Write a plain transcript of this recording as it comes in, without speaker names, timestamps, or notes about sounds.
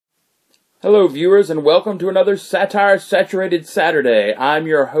Hello viewers and welcome to another satire-saturated Saturday. I'm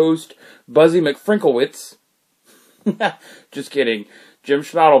your host, Buzzy McFrinklewitz. Just kidding, Jim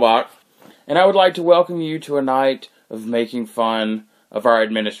Schnattelbach. And I would like to welcome you to a night of making fun of our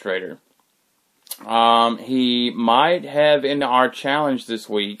administrator. He might have, in our challenge this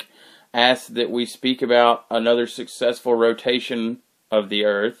week, asked that we speak about another successful rotation of the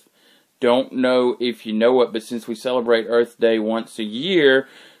Earth. Don't know if you know it, but since we celebrate Earth Day once a year,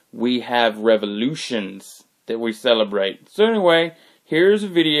 we have revolutions that we celebrate. So anyway, here's a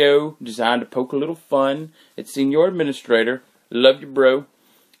video designed to poke a little fun at Senior Administrator. Love you, bro.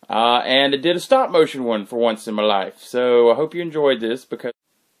 And I did a stop motion one for once in my life. So I hope you enjoyed this, because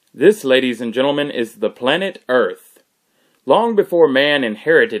this, ladies and gentlemen, is the planet Earth. Long before man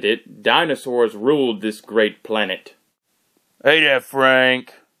inherited it, dinosaurs ruled this great planet. Hey there,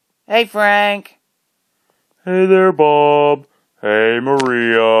 Frank. Hey, Frank. Hey there, Bob. Hey,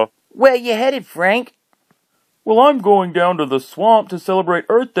 Maria. Where you headed, Frank? Well, I'm going down to the swamp to celebrate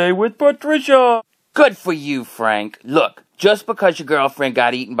Earth Day with Patricia. Good for you, Frank. Look, just because your girlfriend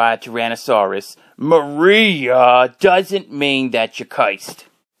got eaten by a Tyrannosaurus, Maria, doesn't mean that you're cursed.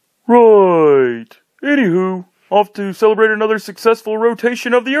 Right. Anywho, off to celebrate another successful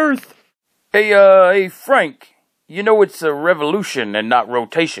rotation of the Earth. Hey, Frank. You know it's a revolution and not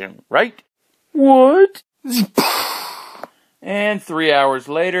rotation, right? What? And 3 hours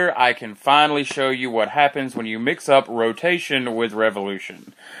later, I can finally show you what happens when you mix up rotation with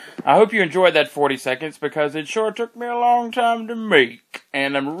revolution. I hope you enjoyed that 40 seconds, because it sure took me a long time to make.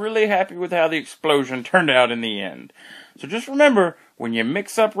 And I'm really happy with how the explosion turned out in the end. So just remember, when you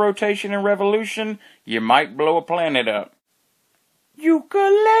mix up rotation and revolution, you might blow a planet up.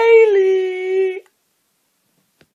 Ukulele!